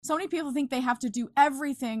So many people think they have to do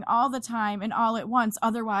everything all the time and all at once,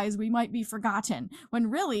 otherwise we might be forgotten. When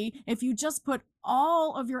really, if you just put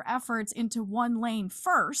all of your efforts into one lane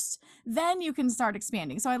first, then you can start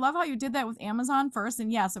expanding. So I love how you did that with Amazon first.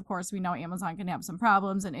 And yes, of course, we know Amazon can have some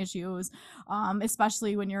problems and issues,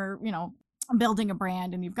 especially when you're, building a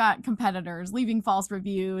brand and you've got competitors leaving false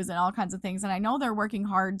reviews and all kinds of things. And I know they're working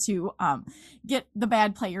hard to get the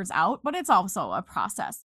bad players out, but it's also a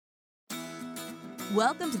process.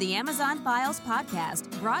 Welcome to the Amazon Files podcast,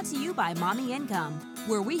 brought to you by Mommy Income,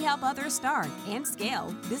 where we help others start and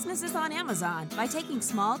scale businesses on Amazon by taking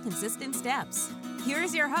small, consistent steps.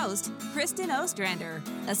 Here's your host, Kristen Ostrander,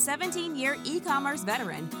 a 17-year e-commerce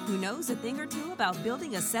veteran who knows a thing or two about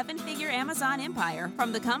building a 7-figure Amazon empire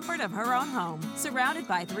from the comfort of her own home. Surrounded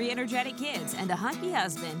by 3 energetic kids and a hunky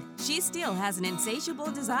husband, she still has an insatiable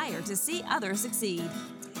desire to see others succeed.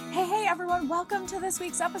 Hey everyone, welcome to this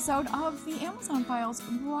week's episode of the Amazon Files,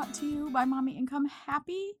 brought to you by Mommy Income.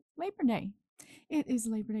 Happy Labor Day. It is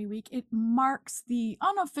Labor Day week. It marks the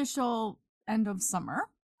unofficial end of summer,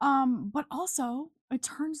 but also it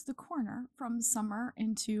turns the corner from summer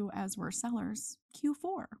into, as we're sellers,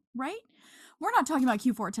 Q4, right? We're not talking about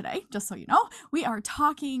Q4 today, just so you know. We are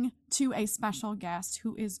talking to a special guest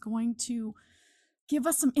who is going to give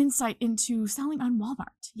us some insight into selling on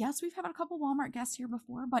Walmart. Yes, we've had a couple Walmart guests here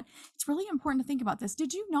before, but it's really important to think about this.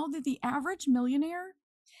 Did you know that the average millionaire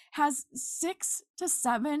has 6 to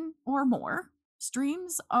 7 or more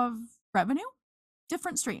streams of revenue?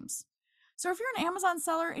 Different streams. So if you're an Amazon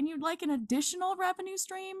seller and you'd like an additional revenue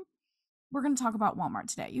stream, we're going to talk about Walmart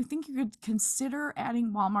today. You think you could consider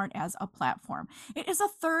adding Walmart as a platform. It is a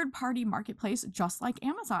third-party marketplace just like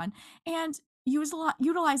Amazon, and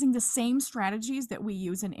utilizing the same strategies that we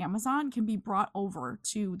use in Amazon can be brought over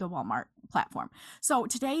to the Walmart platform. So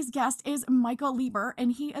today's guest is Michael Lieber,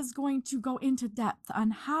 and he is going to go into depth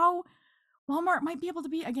on how Walmart might be able to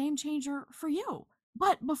be a game changer for you.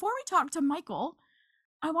 But before we talk to Michael,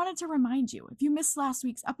 I wanted to remind you, if you missed last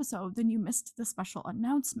week's episode, then you missed the special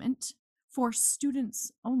announcement for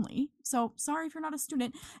students only. So sorry if you're not a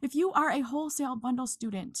student. If you are a wholesale bundle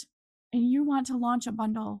student and you want to launch a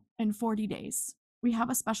bundle in 40 days, we have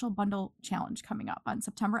a special bundle challenge coming up on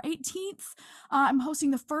September 18th. I'm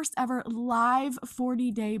hosting the first ever live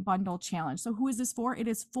 40-day bundle challenge. So who is this for? It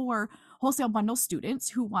is for wholesale bundle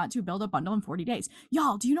students who want to build a bundle in 40 days.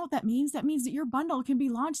 Y'all, do you know what that means? That means that your bundle can be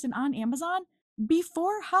launched and on Amazon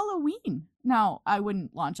before Halloween. Now, I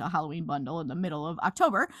wouldn't launch a Halloween bundle in the middle of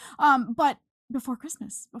October, but before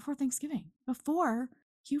Christmas, before Thanksgiving, before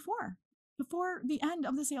Q4, before the end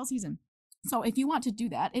of the sales season. So if you want to do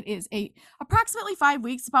that, it is approximately 5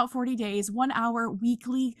 weeks, about 40 days, 1 hour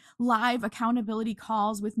weekly live accountability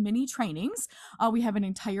calls with mini trainings. We have an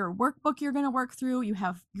entire workbook you're going to work through.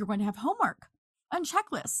 You're going to have homework and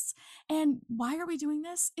checklists. And why are we doing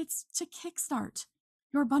this? It's to kickstart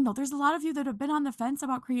your bundle. There's a lot of you that have been on the fence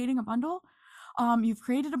about creating a bundle. You've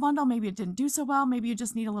created a bundle. Maybe it didn't do so well. Maybe you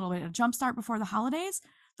just need a little bit of jump start before the holidays.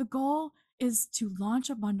 The goal is to launch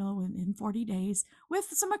a bundle within 40 days with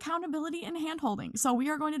some accountability and handholding. So we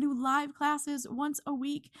are going to do live classes once a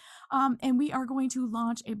week, and we are going to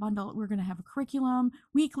launch a bundle. We're going to have a curriculum,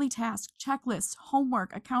 weekly tasks, checklists,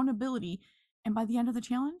 homework, accountability. And by the end of the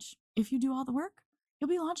challenge, if you do all the work, you'll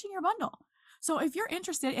be launching your bundle. So if you're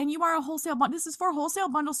interested and you are a wholesale bundle, this is for wholesale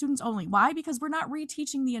bundle students only. Why? Because we're not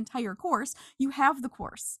reteaching the entire course. You have the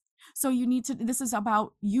course. So this is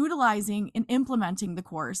about utilizing and implementing the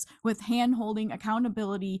course with hand-holding,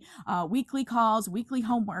 accountability, weekly calls, weekly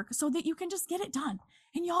homework, so that you can just get it done.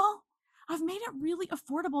 And y'all, I've made it really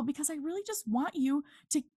affordable because I really just want you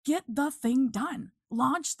to get the thing done.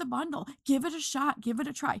 Launch the bundle, give it a shot, give it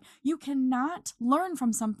a try. You cannot learn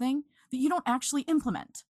from something that you don't actually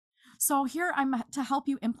implement. So here I'm to help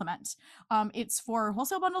you implement. It's for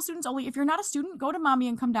wholesale bundle students only. If you're not a student, go to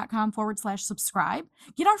mommyincome.com/subscribe,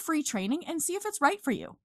 get our free training and see if it's right for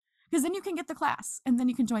you. Because then you can get the class and then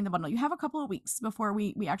you can join the bundle. You have a couple of weeks before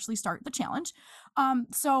we actually start the challenge.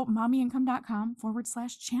 So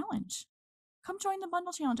mommyincome.com/challenge. Come join the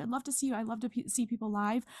bundle challenge. I'd love to see you. I'd love to see people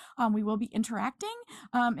live. We will be interacting.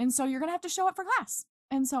 And so you're going to have to show up for class.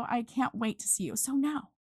 And so I can't wait to see you. So now,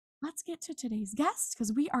 let's get to today's guest,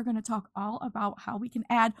 because we are going to talk all about how we can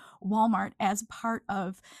add Walmart as part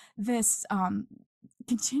of this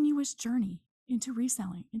continuous journey into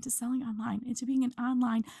reselling, into selling online, into being an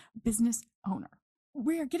online business owner.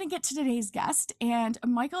 We're going to get to today's guest, and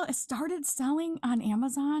Michael started selling on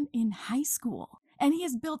Amazon in high school. And he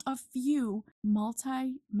has built a few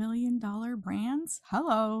multi-million-dollar brands.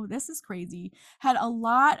 Hello, this is crazy. Had a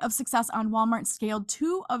lot of success on Walmart, scaled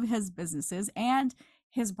 2 of his businesses, and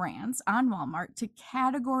his brands on Walmart to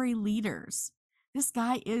category leaders. This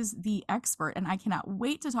guy is the expert, and I cannot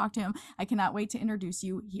wait to talk to him. I cannot wait to introduce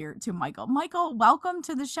you here to Michael. Michael, welcome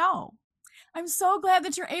to the show. I'm so glad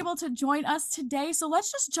that you're able to join us today. So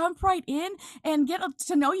let's just jump right in and get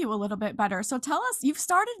to know you a little bit better. So tell us, you've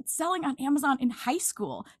started selling on Amazon in high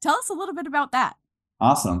school. Tell us a little bit about that.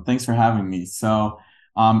 Awesome. Thanks for having me. So,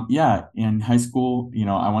 in high school,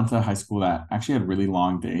 I went to a high school that actually had really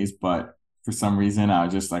long days, but for some reason, I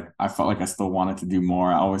was just like, I felt like I still wanted to do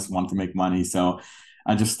more. I always wanted to make money. So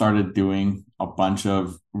I just started doing a bunch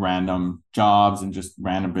of random jobs and just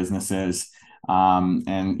random businesses.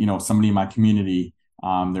 Somebody in my community,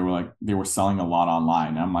 they were selling a lot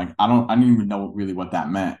online. I'm like, I didn't even know really what that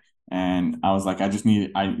meant. And I was like,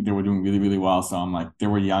 they were doing really, really well. So I'm like, they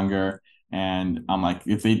were younger. And I'm like,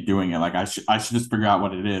 if they're doing it, like I should just figure out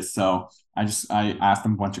what it is. So I asked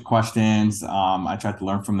them a bunch of questions. I tried to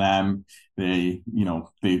learn from them. They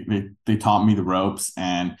taught me the ropes,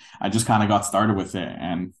 and I just kind of got started with it.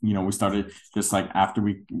 And we started just like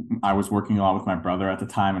I was working a lot with my brother at the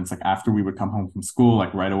time, and it's like after we would come home from school,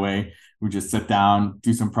 like right away, we just sit down,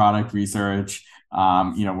 do some product research.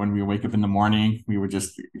 When we wake up in the morning, we would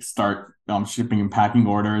just start shipping and packing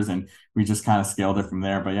orders, and we just kind of scaled it from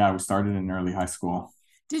there. But yeah, we started in early high school.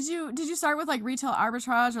 Did you start with like retail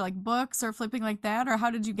arbitrage or like books or flipping like that, or how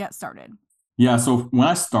did you get started? Yeah, so when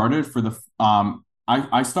I started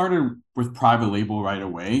I started with private label right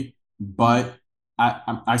away, but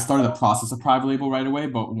I started the process of private label right away.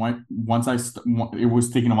 But it was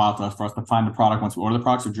taking a while for us to find the product once we order the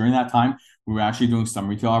product. So during that time, we were actually doing some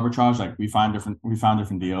retail arbitrage. Like we found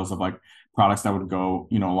different deals of like products that would go,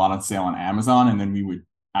 a lot on sale on Amazon, and then we would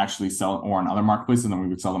actually sell or on other marketplaces, and then we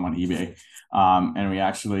would sell them on eBay. And we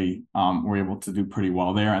actually were able to do pretty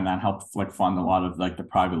well there, and that helped like fund a lot of like the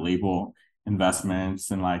private label investments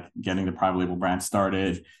and like getting the private label brand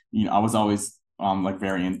started. I was always like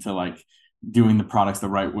very into like doing the products the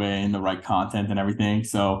right way and the right content and everything.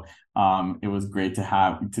 So it was great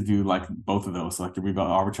to do like both of those, so, like the retail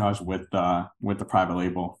arbitrage with the private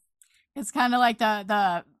label. It's kind of like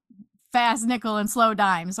the fast nickel and slow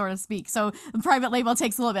dime, so to speak. So the private label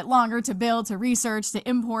takes a little bit longer to build, to research, to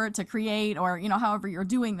import, to create, or, however you're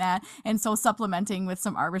doing that. And so supplementing with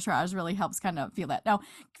some arbitrage really helps kind of feel that. Now,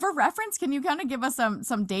 for reference, can you kind of give us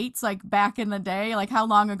some dates, like back in the day? Like how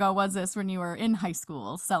long ago was this when you were in high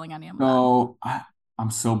school selling on Amazon? So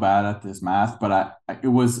I'm so bad at this math, but it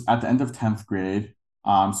was at the end of 10th grade.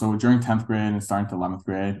 So during 10th grade and starting to 11th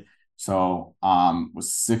grade. So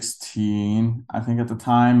was 16, I think, at the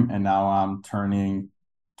time, and now I'm turning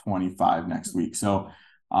 25 next week. So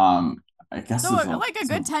I guess so like a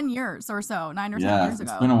good 10 years or so, 9 or 10 years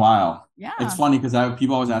ago. It's been a while. Yeah. It's funny because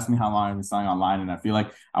people always ask me how long I've been selling online, and I feel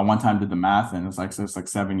like I one time did the math, and it's like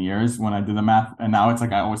 7 years when I did the math, and now it's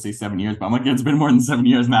like I always say 7 years, but I'm like, it's been more than 7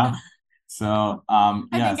 years now. So I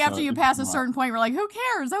think after you pass a certain point, we're like, who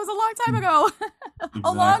cares? That was a long time ago. Exactly,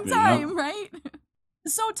 a long time, yep. right?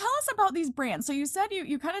 So tell us about these brands. So you said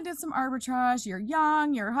you kind of did some arbitrage. You're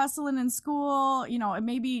young, you're hustling in school.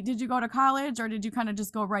 Maybe did you go to college, or did you kind of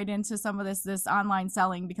just go right into some of this online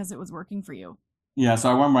selling because it was working for you? Yeah, so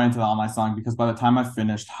I went right into the online selling because by the time I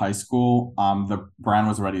finished high school, the brand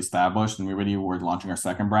was already established, and we already were launching our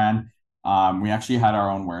second brand. We actually had our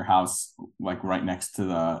own warehouse like right next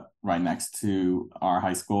to our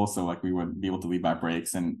high school, so like we would be able to leave by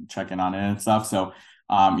breaks and check in on it and stuff. So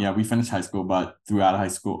we finished high school, but throughout high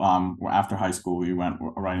school, after high school, we went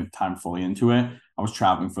right in time fully into it. I was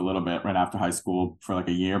traveling for a little bit right after high school for like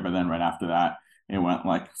a year, but then right after that, it went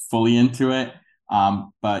like fully into it.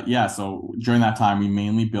 But yeah, so during that time, we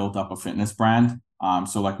mainly built up a fitness brand.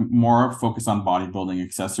 So like more focused on bodybuilding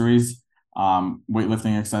accessories,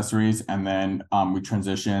 weightlifting accessories, and then we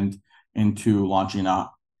transitioned into launching a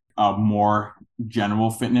more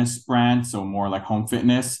general fitness brand, so more like home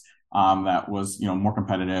fitness. That was more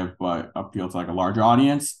competitive but appealed to like a larger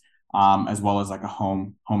audience, as well as like a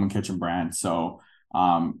home and kitchen brand. So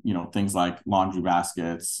things like laundry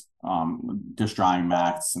baskets, dish drying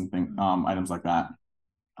mats, and items like that.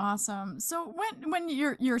 Awesome. So when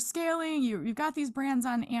you're scaling, you've got these brands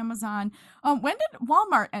on Amazon. When did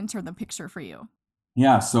Walmart enter the picture for you?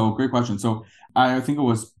 Yeah, so great question. So I think it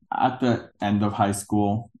was at the end of high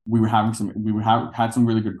school. Had some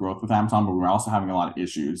really good growth with Amazon, but we were also having a lot of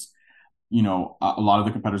issues. A lot of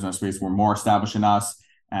the competitors in our space were more established than us,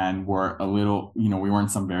 and were a little, we were in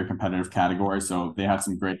some very competitive categories. So they had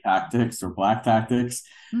some great tactics or black tactics.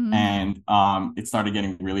 Mm-hmm. And it started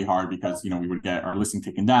getting really hard because, we would get our listing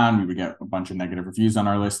taken down. We would get a bunch of negative reviews on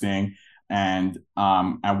our listing. And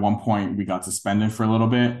at one point we got suspended for a little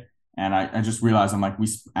bit. And I just realized, I'm like,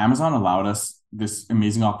 Amazon allowed us this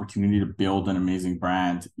amazing opportunity to build an amazing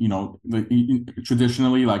brand.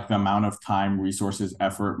 Traditionally, like the amount of time, resources,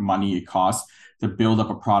 effort, money it costs to build up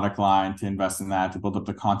a product line, to invest in that, to build up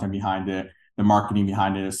the content behind it, the marketing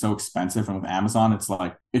behind it is so expensive. And with Amazon, it's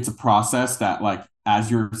like, it's a process that like, as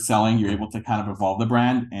you're selling, you're able to kind of evolve the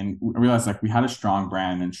brand. And I realized like we had a strong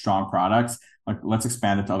brand and strong products, like let's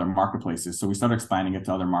expand it to other marketplaces. So we started expanding it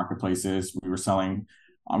to other marketplaces. We were selling,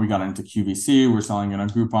 we got into QVC, we were selling it on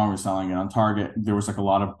Groupon, we were selling it on Target. There was like a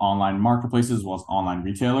lot of online marketplaces as well as online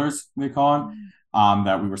retailers, they call it,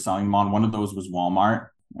 that we were selling them on. One of those was Walmart.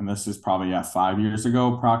 And this is probably 5 years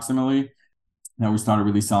ago, approximately, that we started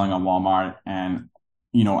really selling on Walmart. And,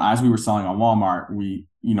 as we were selling on Walmart, we,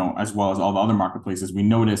 as well as all the other marketplaces, we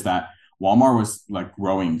noticed that Walmart was like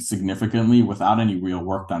growing significantly without any real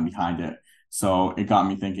work done behind it. So it got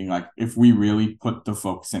me thinking, like, if we really put the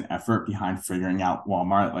focus and effort behind figuring out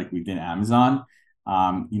Walmart like we did Amazon,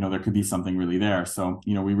 there could be something really there. So,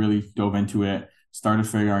 we really dove into it, started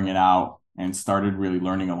figuring it out, and started really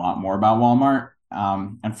learning a lot more about Walmart.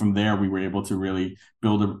 And from there, we were able to really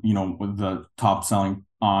build the top selling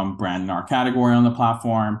brand in our category on the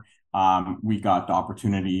platform. We got the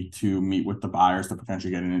opportunity to meet with the buyers to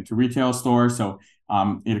potentially get it into retail stores. So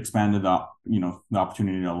it expanded the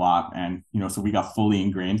opportunity a lot. And, so we got fully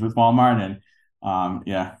ingrained with Walmart. And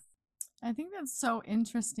I think that's so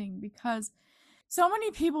interesting because so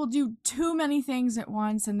many people do too many things at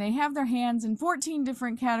once, and they have their hands in 14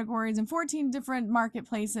 different categories and 14 different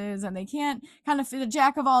marketplaces, and they can't kind of fit a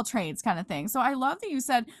jack of all trades kind of thing. So I love that you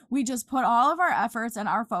said we just put all of our efforts and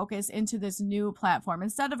our focus into this new platform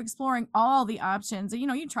instead of exploring all the options.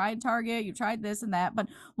 You tried Target, you tried this and that, but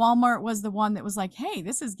Walmart was the one that was like, hey,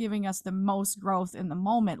 this is giving us the most growth in the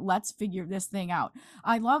moment. Let's figure this thing out.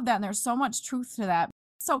 I love that. And there's so much truth to that.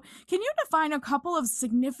 So can you define a couple of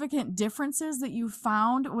significant differences that you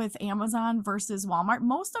found with Amazon versus Walmart?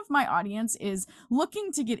 Most of my audience is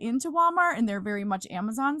looking to get into Walmart, and they're very much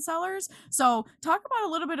Amazon sellers. So talk about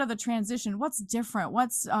a little bit of the transition. What's different?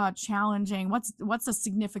 What's challenging? What's the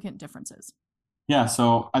significant differences? Yeah,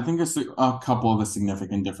 so I think a couple of the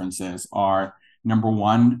significant differences are, number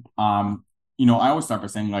one, I always start by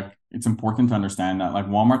saying, like, it's important to understand that like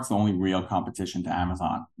Walmart's the only real competition to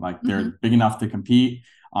Amazon. Like they're big enough to compete,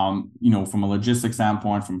 from a logistics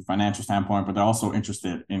standpoint, from a financial standpoint, but they're also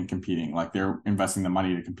interested in competing. Like they're investing the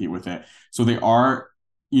money to compete with it. So they are,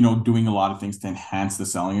 doing a lot of things to enhance the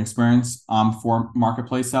selling experience for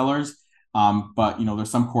marketplace sellers. But there's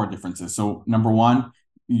some core differences. So number one,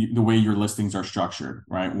 the way your listings are structured,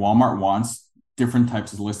 right? Walmart wants different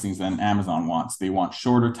types of listings than Amazon wants. They want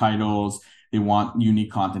shorter titles. They want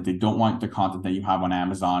unique content. They don't want the content that you have on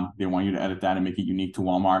Amazon. They want you to edit that and make it unique to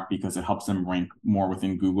Walmart because it helps them rank more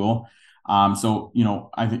within Google. So,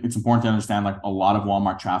 I think it's important to understand like a lot of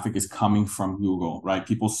Walmart traffic is coming from Google, right?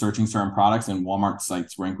 People searching certain products and Walmart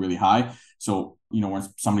sites rank really high. So, when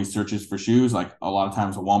somebody searches for shoes, like a lot of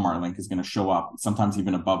times a Walmart link is going to show up, sometimes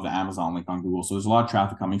even above the Amazon link on Google. So there's a lot of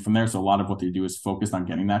traffic coming from there. So a lot of what they do is focused on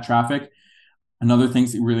getting that traffic. Another thing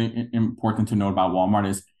that's really important to note about Walmart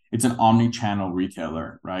is it's an omni-channel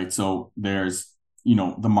retailer, right? So there's,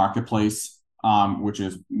 the marketplace, which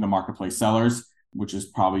is the marketplace sellers, which is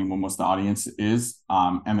probably what most of the audience is.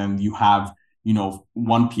 And then you have,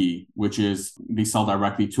 1P, which is they sell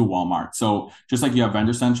directly to Walmart. So just like you have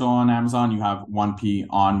Vendor Central on Amazon, you have 1P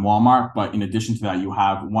on Walmart. But in addition to that, you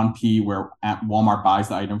have 1P where Walmart buys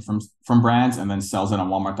the item from brands and then sells it on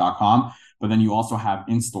Walmart.com. But then you also have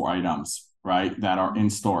in-store items, right, that are in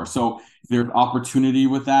store. So there's opportunity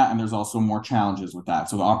with that, and there's also more challenges with that.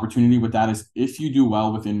 So the opportunity with that is if you do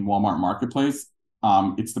well within Walmart Marketplace,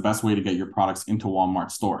 it's the best way to get your products into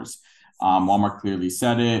Walmart stores. Walmart clearly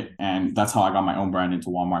said it, and that's how I got my own brand into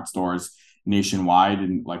Walmart stores nationwide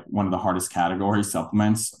in like one of the hardest categories,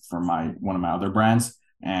 supplements, for one of my other brands.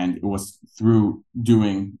 And it was through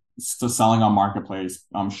selling on Marketplace,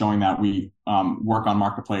 showing that we work on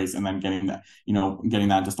Marketplace and then getting that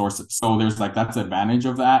into stores. So there's like, that's the advantage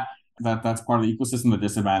of that. That's part of the ecosystem. The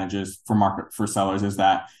disadvantages for sellers is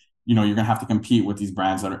that, you're going to have to compete with these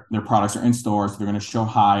brands that their products are in stores. So they're going to show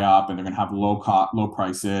high up and they're going to have low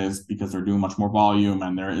prices because they're doing much more volume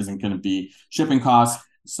and there isn't going to be shipping costs.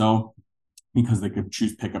 So because they could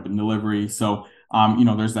choose pickup and delivery. So,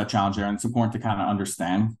 there's that challenge there, and it's important to kind of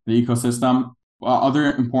understand the ecosystem.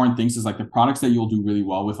 Other important things is like the products that you'll do really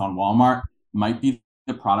well with on Walmart might be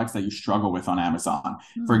the products that you struggle with on Amazon.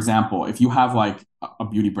 Mm-hmm. For example, if you have like a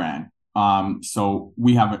beauty brand, so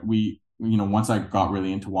once I got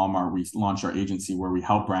really into Walmart, we launched our agency where we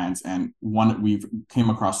help brands, and we've came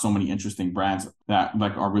across so many interesting brands that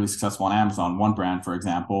like are really successful on Amazon. One brand, for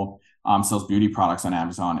example, sells beauty products on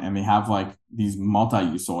Amazon, and they have like these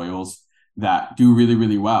multi-use oils that do really,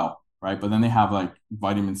 really well, right? But then they have like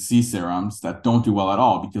vitamin C serums that don't do well at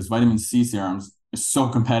all, because vitamin C serums is so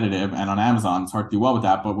competitive, and on Amazon it's hard to do well with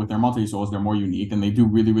that. But with their multi-use oils, they're more unique and they do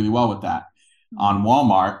really, really well with that. On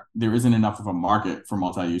Walmart, there isn't enough of a market for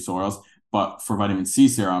multi-use oils, but for vitamin C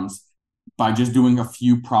serums, by just doing a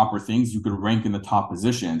few proper things, you could rank in the top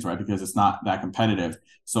positions, right? Because it's not that competitive.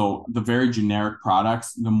 So the very generic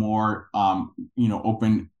products, the more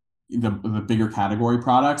open, the bigger category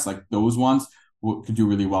products, like those ones could do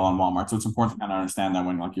really well on Walmart. So it's important to kind of understand that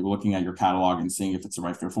when like you're looking at your catalog and seeing if it's the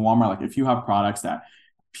right fit for Walmart. Like if you have products that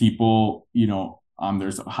people,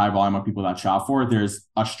 there's a high volume of people that shop for, there's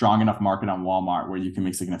a strong enough market on Walmart where you can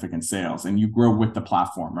make significant sales and you grow with the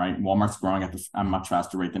platform, right? Walmart's growing at a much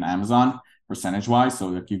faster rate than Amazon percentage wise. So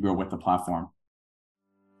that you grow with the platform.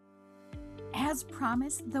 As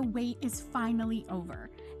promised, the wait is finally over.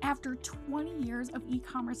 After 20 years of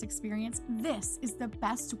e-commerce experience, this is the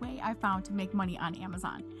best way I found to make money on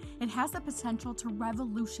Amazon. It has the potential to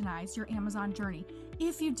revolutionize your Amazon journey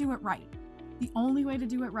if you do it right. The only way to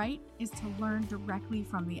do it right is to learn directly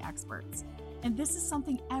from the experts. And this is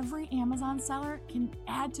something every Amazon seller can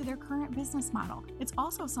add to their current business model. It's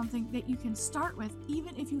also something that you can start with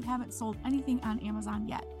even if you haven't sold anything on Amazon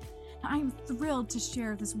yet. I am thrilled to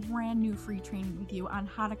share this brand new free training with you on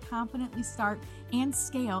how to confidently start and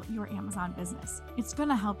scale your Amazon business. It's going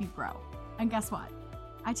to help you grow. And guess what?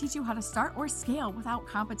 I teach you how to start or scale without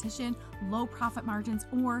competition, low profit margins,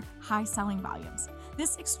 or high selling volumes.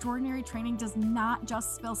 This extraordinary training does not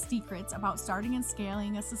just spill secrets about starting and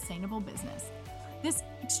scaling a sustainable business. This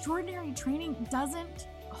extraordinary training doesn't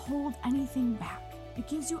hold anything back. It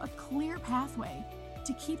gives you a clear pathway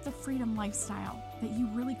to keep the freedom lifestyle that you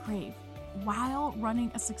really crave while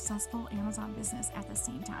running a successful Amazon business at the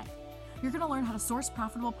same time. You're going to learn how to source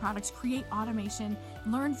profitable products, create automation,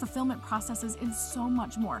 learn fulfillment processes, and so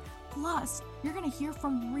much more. Plus, you're going to hear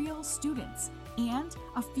from real students and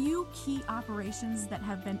a few key operations that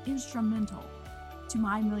have been instrumental to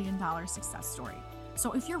my $1 million success story.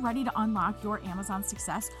 So if you're ready to unlock your Amazon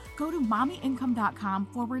success, go to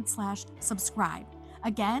mommyincome.com/subscribe.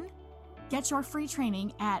 Again, get your free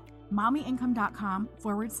training at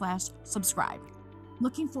mommyincome.com/subscribe.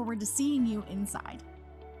 Looking forward to seeing you inside.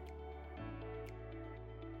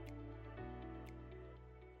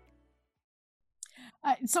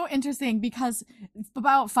 It's so interesting because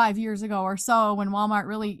about 5 years ago or so, when Walmart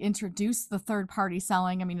really introduced the third-party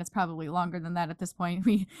selling, I mean, it's probably longer than that at this point.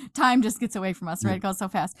 Time just gets away from us, right? It goes so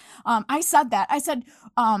fast. I said,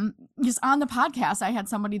 just on the podcast, I had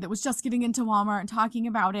somebody that was just getting into Walmart and talking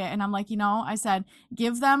about it. And I'm like, I said,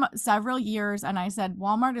 give them several years. And I said,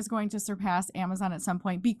 Walmart is going to surpass Amazon at some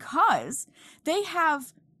point because they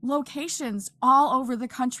have locations all over the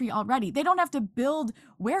country already. They don't have to build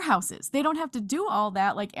warehouses. They don't have to do all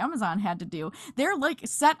that like Amazon had to do. They're like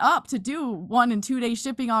set up to do 1 and 2 day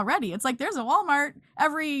shipping already. It's like there's a Walmart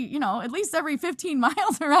every, at least every 15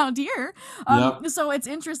 miles around here. So it's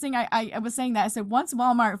interesting. I was saying that. I said, once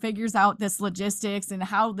Walmart figures out this logistics and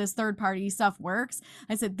how this third party stuff works,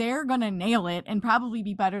 I said, they're going to nail it and probably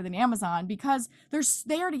be better than Amazon because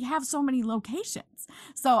they already have so many locations.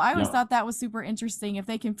 So I always thought that was super interesting. If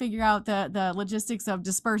they can figure out the logistics of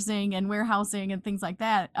dispersing and warehousing and things like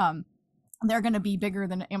that, they're going to be bigger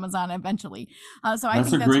than Amazon eventually. So I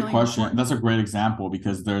think that's a great question. Important. That's a great example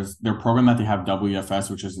because there's their program that they have, WFS,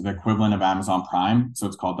 which is the equivalent of Amazon Prime. So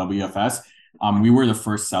it's called WFS. We were the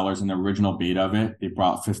first sellers in the original beta of it. They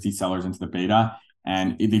brought 50 sellers into the beta.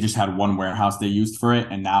 And they just had one warehouse they used for it.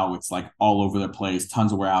 And now it's like all over the place,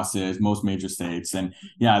 tons of warehouses, most major states. And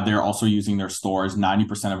they're also using their stores.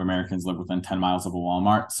 90% of Americans live within 10 miles of a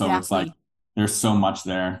Walmart. So It's like, there's so much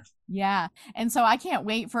there. Yeah. And so I can't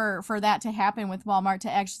wait for that to happen with Walmart, to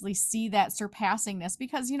actually see that surpassing this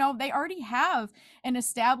because, they already have an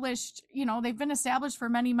established, they've been established for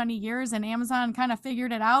many, many years, and Amazon kind of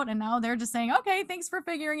figured it out. And now they're just saying, okay, thanks for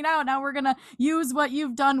figuring it out. Now we're going to use what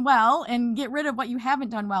you've done well and get rid of what you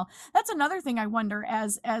haven't done well. That's another thing I wonder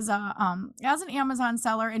as an Amazon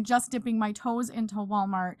seller and just dipping my toes into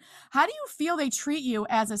Walmart. How do you feel they treat you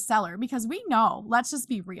as a seller? Because we know, let's just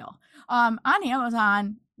be real. On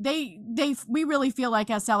Amazon, we really feel like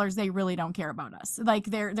as sellers, they really don't care about us. Like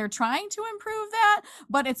they're trying to improve that,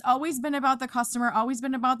 but it's always been about the customer, always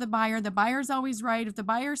been about the buyer. The buyer's always right. If the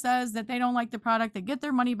buyer says that they don't like the product, they get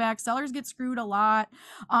their money back. Sellers get screwed a lot.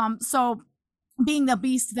 So being the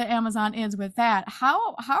beast that Amazon is with that,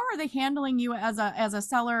 how are they handling you as a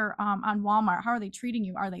seller on Walmart? How are they treating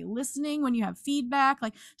you? Are they listening when you have feedback?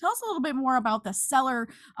 Like, tell us a little bit more about the seller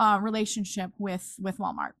relationship with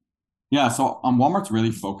Walmart. Yeah, so Walmart's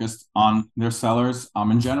really focused on their sellers.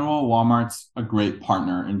 In general, Walmart's a great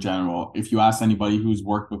partner in general. If you ask anybody who's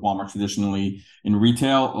worked with Walmart traditionally in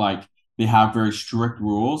retail, like they have very strict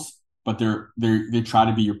rules, but they try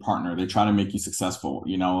to be your partner. They try to make you successful.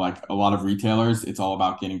 Like a lot of retailers, it's all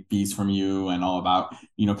about getting fees from you and all about,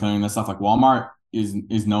 clearing this stuff. Like Walmart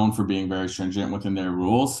is known for being very stringent within their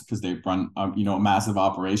rules because they run a massive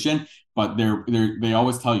operation, but they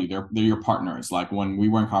always tell you they're your partners. Like when we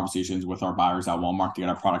were in conversations with our buyers at Walmart to get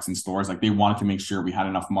our products in stores, like they wanted to make sure we had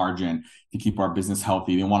enough margin to keep our business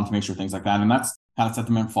healthy. They wanted to make sure things like that, and that's kind of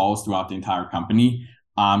sentiment follows throughout the entire company.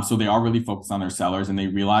 So they are really focused on their sellers, and they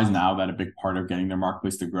realize now that a big part of getting their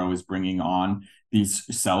marketplace to grow is bringing on these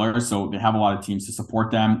sellers. So they have a lot of teams to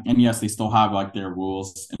support them, and yes, they still have like their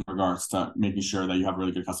rules in regards to making sure that you have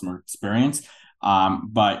really good customer experience.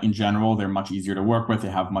 But in general, they're much easier to work with.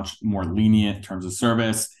 They have much more lenient in terms of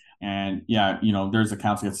service. And yeah, there's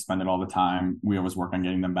accounts that get suspended all the time. We always work on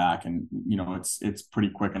getting them back, and it's pretty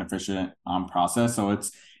quick and efficient process. So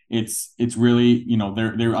it's really,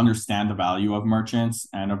 they understand the value of merchants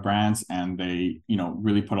and of brands, and they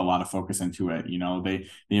really put a lot of focus into it. They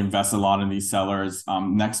invest a lot in these sellers.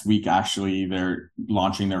 Next week actually they're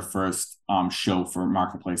launching their first show for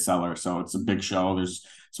marketplace sellers, so it's a big show. There's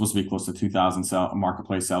supposed to be close to 2,000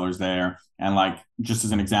 marketplace sellers there. And like, just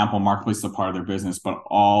as an example, marketplace is a part of their business, but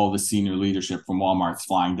all the senior leadership from Walmart's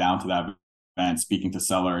flying down to that event, speaking to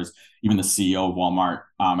sellers, even the CEO of Walmart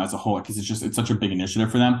as a whole, because it's such a big initiative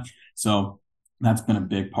for them. So that's been a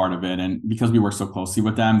big part of it. And because we work so closely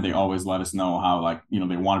with them, they always let us know how, like,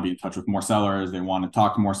 they want to be in touch with more sellers. They want to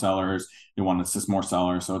talk to more sellers. They want to assist more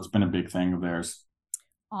sellers. So it's been a big thing of theirs.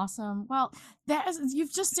 Awesome. Well,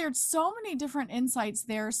 you've just shared so many different insights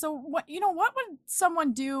there. So what would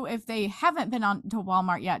someone do if they haven't been on to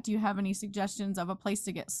Walmart yet? Do you have any suggestions of a place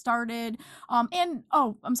to get started? And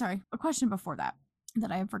oh, I'm sorry, a question before that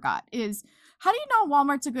I forgot is, how do you know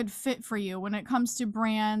Walmart's a good fit for you when it comes to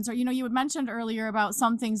brands? Or, you had mentioned earlier about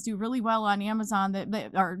some things do really well on Amazon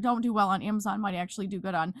that or don't do well on Amazon might actually do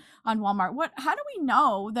good on Walmart. How do we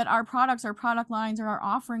know that our products, our product lines, or our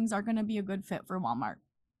offerings are going to be a good fit for Walmart?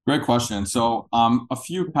 Great question. So, a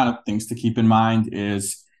few kind of things to keep in mind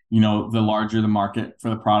is, the larger the market for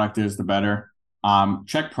the product is, the better.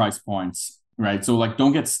 Check price points, right? So, like,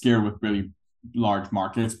 don't get scared with really large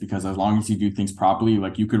markets, because as long as you do things properly,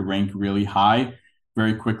 like you could rank really high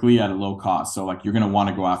very quickly at a low cost. So, like, you're going to want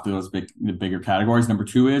to go after the bigger categories. Number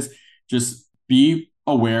two is just be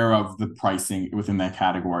aware of the pricing within that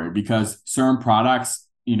category, because certain products,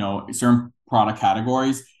 certain product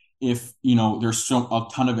categories, if there's a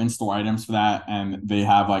ton of in-store items for that, and they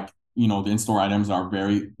have like the in-store items are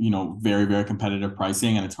very very very competitive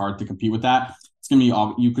pricing, and it's hard to compete with that. It's gonna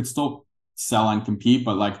be you could still sell and compete,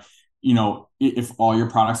 but like if all your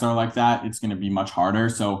products are like that, it's going to be much harder.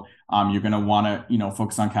 So you're going to want to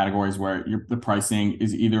focus on categories where the pricing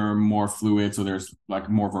is either more fluid, so there's like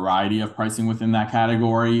more variety of pricing within that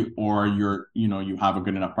category, or you have a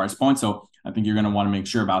good enough price point. So I think you're going to want to make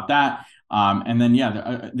sure about that. And then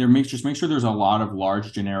just make sure there's a lot of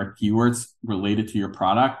large generic keywords related to your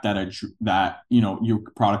product that your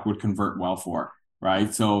product would convert well for,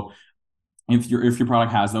 right? So if your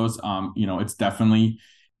product has those, it's definitely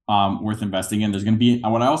worth investing in. There's going to be,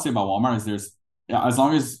 what I will say about Walmart is, as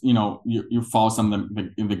long as you follow some of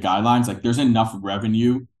the guidelines, like there's enough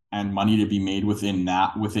revenue and money to be made with it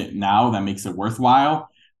now that makes it worthwhile.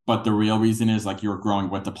 But the real reason is like you're growing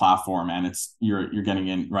with the platform, and you're getting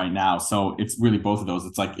in right now. So it's really both of those.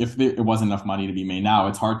 It's like if it wasn't enough money to be made now,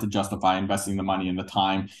 it's hard to justify investing the money and the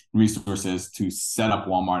time and resources to set up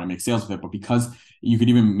Walmart and make sales with it. But because you could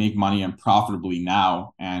even make money and profitably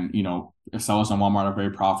now, and sellers on Walmart are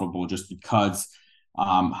very profitable just because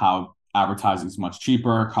how advertising is much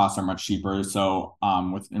cheaper, costs are much cheaper. So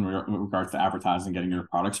with regards to advertising, getting your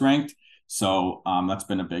products ranked. So that's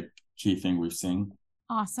been a big key thing we've seen.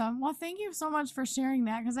 Awesome. Well, thank you so much for sharing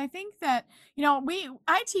that, because I think that,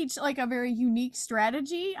 I teach like a very unique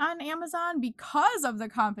strategy on Amazon because of the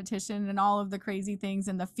competition and all of the crazy things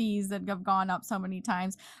and the fees that have gone up so many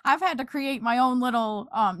times. I've had to create my own little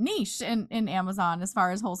niche in Amazon as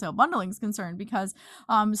far as wholesale bundling is concerned, because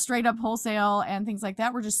straight up wholesale and things like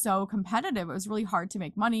that were just so competitive. It was really hard to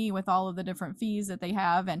make money with all of the different fees that they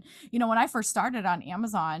have. And, when I first started on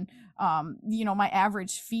Amazon, my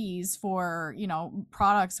average fees for,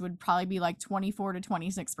 products would probably be like 24 to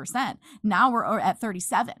 26%. Now we're at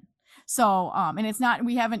 37. So, and it's not,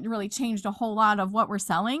 we haven't really changed a whole lot of what we're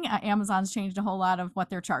selling. Amazon's changed a whole lot of what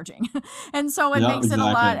they're charging. And so it Yeah, makes it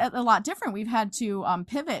exactly. a lot different. We've had to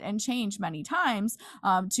pivot and change many times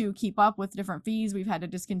to keep up with different fees. We've had to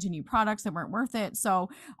discontinue products that weren't worth it. So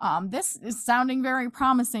this is sounding very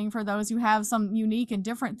promising for those who have some unique and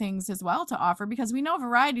different things as well to offer, because we know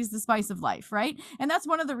variety is the spice of life, right? And that's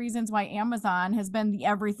one of the reasons why Amazon has been the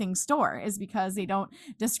everything store, is because they don't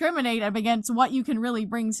discriminate against what you can really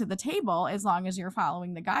bring to the table as long as you're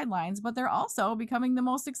following the guidelines, but they're also becoming the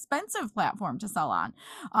most expensive platform to sell on.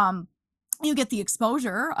 You get the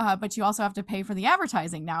exposure, but you also have to pay for the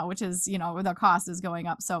advertising now, which is, the cost is going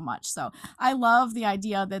up so much. So I love the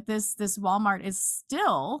idea that this Walmart is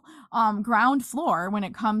still ground floor when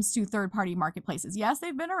it comes to third-party marketplaces. Yes,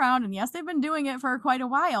 they've been around, and yes, they've been doing it for quite a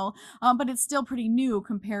while, but it's still pretty new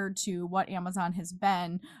compared to what Amazon has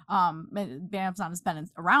been. Amazon has been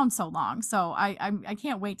around so long. So I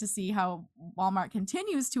can't wait to see how Walmart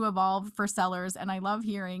continues to evolve for sellers. And I love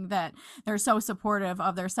hearing that they're so supportive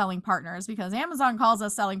of their selling partners, because Amazon calls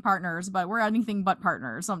us selling partners, but we're anything but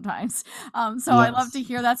partners sometimes. So I love Yes. to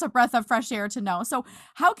hear. That's a breath of fresh air to know. So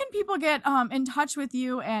how can people get in touch with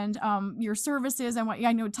you and your services and what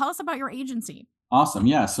I know? Tell us about your agency. Awesome.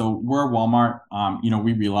 Yeah. So we're Walmart.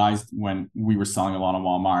 We realized when we were selling a lot on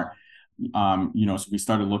Walmart, so we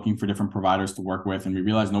started looking for different providers to work with, and we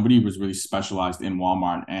realized nobody was really specialized in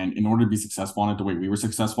Walmart. And in order to be successful on it the way we were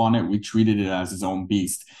successful on it, we treated it as its own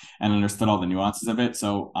beast and understood all the nuances of it.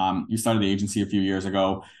 So you started the agency a few years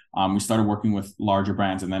ago. We started working with larger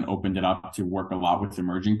brands and then opened it up to work a lot with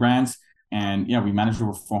emerging brands. And yeah, we manage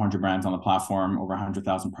over 400 brands on the platform, over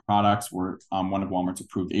 100,000 products. We're one of Walmart's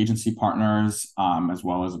approved agency partners, as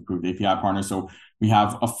well as approved API partners. So we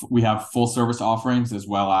have full service offerings as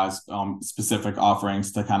well as specific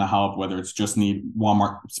offerings to kind of help, whether it's just need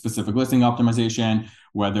Walmart specific listing optimization,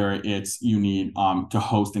 whether it's you need to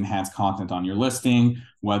host enhanced content on your listing,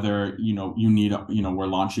 whether you need we're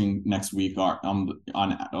launching next week on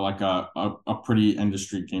like a pretty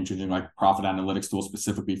industry game changing like profit analytics tool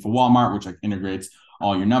specifically for Walmart, which like integrates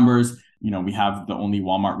all your numbers. We have the only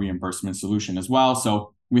Walmart reimbursement solution as well.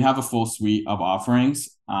 So we have a full suite of offerings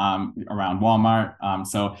around Walmart.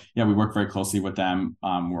 So yeah, we work very closely with them.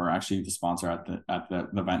 We're actually the sponsor at the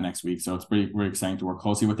event next week. So it's very exciting to work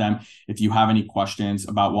closely with them. If you have any questions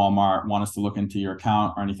about Walmart, want us to look into your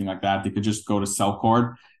account or anything like that, they could just go to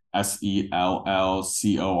Sellcord,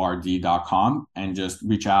 SELLCORD.com, and just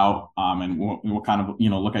reach out. And we'll kind of,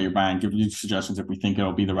 look at your brand, give you suggestions if we think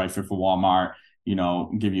it'll be the right fit for Walmart,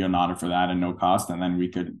 give you an order for that at no cost. And then we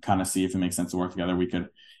could kind of see if it makes sense to work together. We could,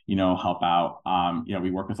 help out.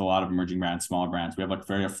 We work with a lot of emerging brands, smaller brands. We have like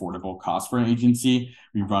very affordable cost for an agency.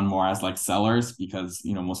 We run more as like sellers because,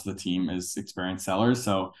 most of the team is experienced sellers.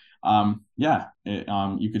 So you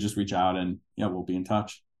could just reach out and we'll be in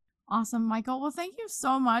touch. Awesome, Michael. Well, thank you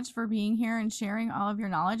so much for being here and sharing all of your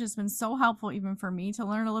knowledge. It's been so helpful even for me to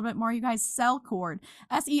learn a little bit more. You guys, Sellcord,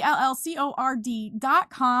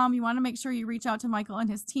 SELLCORD.com. You want to make sure you reach out to Michael and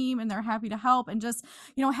his team, and they're happy to help and just,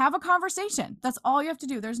 have a conversation. That's all you have to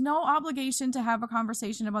do. There's no obligation to have a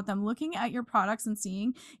conversation about them looking at your products and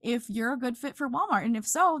seeing if you're a good fit for Walmart. And if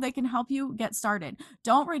so, they can help you get started.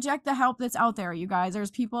 Don't reject the help that's out there, you guys.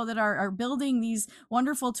 There's people that are building these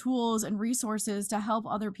wonderful tools and resources to help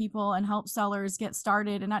other people and help sellers get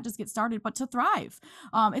started, and not just get started, but to thrive.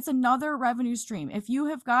 It's another revenue stream. If you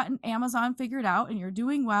have gotten Amazon figured out and you're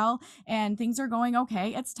doing well and things are going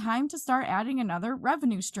okay, it's time to start adding another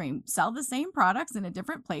revenue stream. Sell the same products in a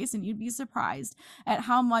different place, and you'd be surprised at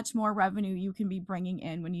how much more revenue you can be bringing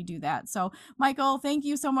in when you do that. So, Michael, thank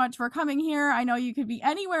you so much for coming here. I know you could be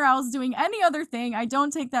anywhere else doing any other thing. I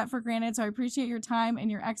don't take that for granted, so I appreciate your time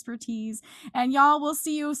and your expertise. And y'all, we'll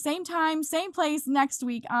see you same time, same place next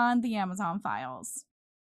week on the Amazon Files.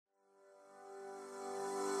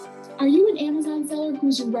 Are you an Amazon seller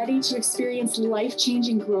who's ready to experience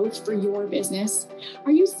life-changing growth for your business?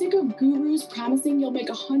 Are you sick of gurus promising you'll make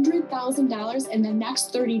 $100,000 in the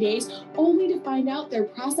next 30 days, only to find out their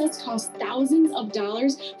process costs thousands of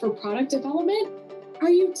dollars for product development?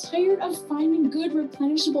 Are you tired of finding good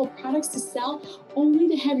replenishable products to sell, only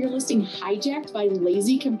to have your listing hijacked by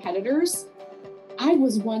lazy competitors? I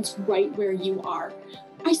was once right where you are.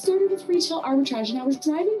 I started with retail arbitrage, and I was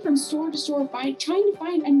driving from store to store trying to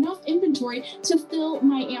find enough inventory to fill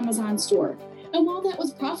my Amazon store. And while that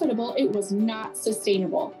was profitable, it was not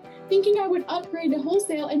sustainable. Thinking I would upgrade to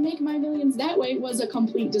wholesale and make my millions that way was a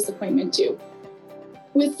complete disappointment too.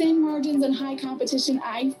 With thin margins and high competition,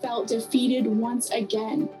 I felt defeated once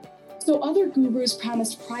again. So other gurus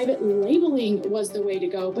promised private labeling was the way to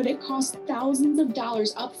go, but it cost thousands of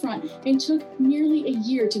dollars upfront and took nearly a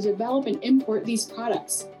year to develop and import these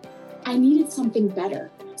products. I needed something better,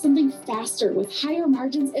 something faster with higher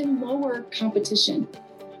margins and lower competition.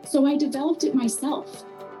 So I developed it myself.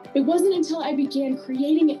 It wasn't until I began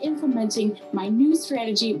creating and implementing my new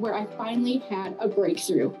strategy where I finally had a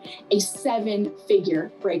breakthrough, a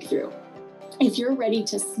 7-figure breakthrough. If you're ready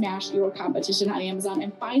to smash your competition on Amazon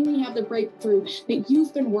and finally have the breakthrough that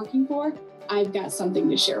you've been working for, I've got something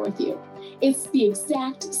to share with you. It's the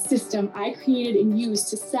exact system I created and used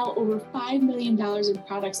to sell over $5 million in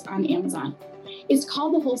products on Amazon. It's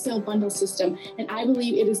called the Wholesale Bundle System, and I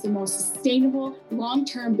believe it is the most sustainable,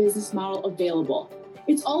 long-term business model available.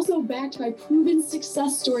 It's also backed by proven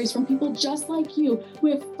success stories from people just like you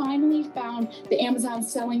who have finally found the Amazon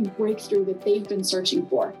selling breakthrough that they've been searching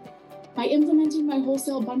for. By implementing my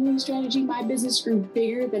wholesale bundling strategy, my business grew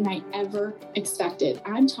bigger than I ever expected.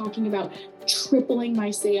 I'm talking about tripling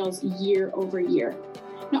my sales year over year.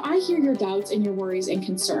 Now, I hear your doubts and your worries and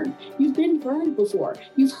concern. You've been burned before.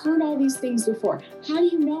 You've heard all these things before. How do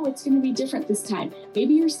you know it's going to be different this time?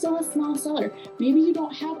 Maybe you're still a small seller. Maybe you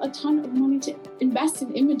don't have a ton of money to invest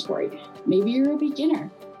in inventory. Maybe you're a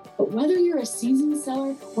beginner. But whether you're a seasoned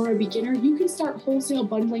seller or a beginner, you can start wholesale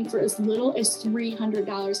bundling for as little as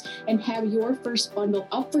 $300 and have your first bundle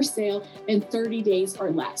up for sale in 30 days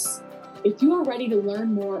or less. If you are ready to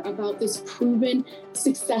learn more about this proven,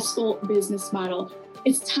 successful business model,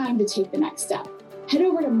 it's time to take the next step. Head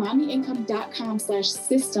over to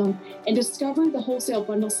mommyincome.com/system and discover the wholesale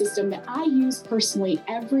bundle system that I use personally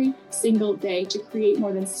every single day to create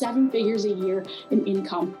more than 7 figures a year in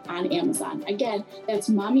income on Amazon. Again, that's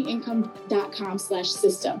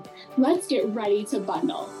mommyincome.com/system. Let's get ready to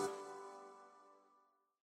bundle.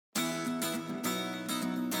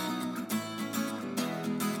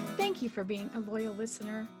 Thank you for being a loyal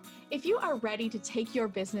listener. If you are ready to take your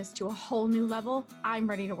business to a whole new level, I'm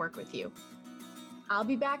ready to work with you. I'll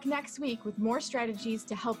be back next week with more strategies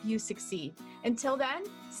to help you succeed. Until then,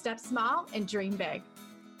 step small and dream big.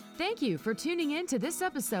 Thank you for tuning in to this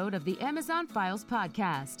episode of the Amazon Files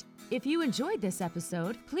podcast. If you enjoyed this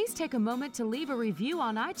episode, please take a moment to leave a review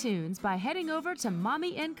on iTunes by heading over to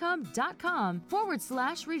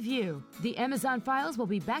mommyincome.com/review. The Amazon Files will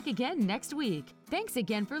be back again next week. Thanks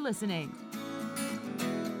again for listening.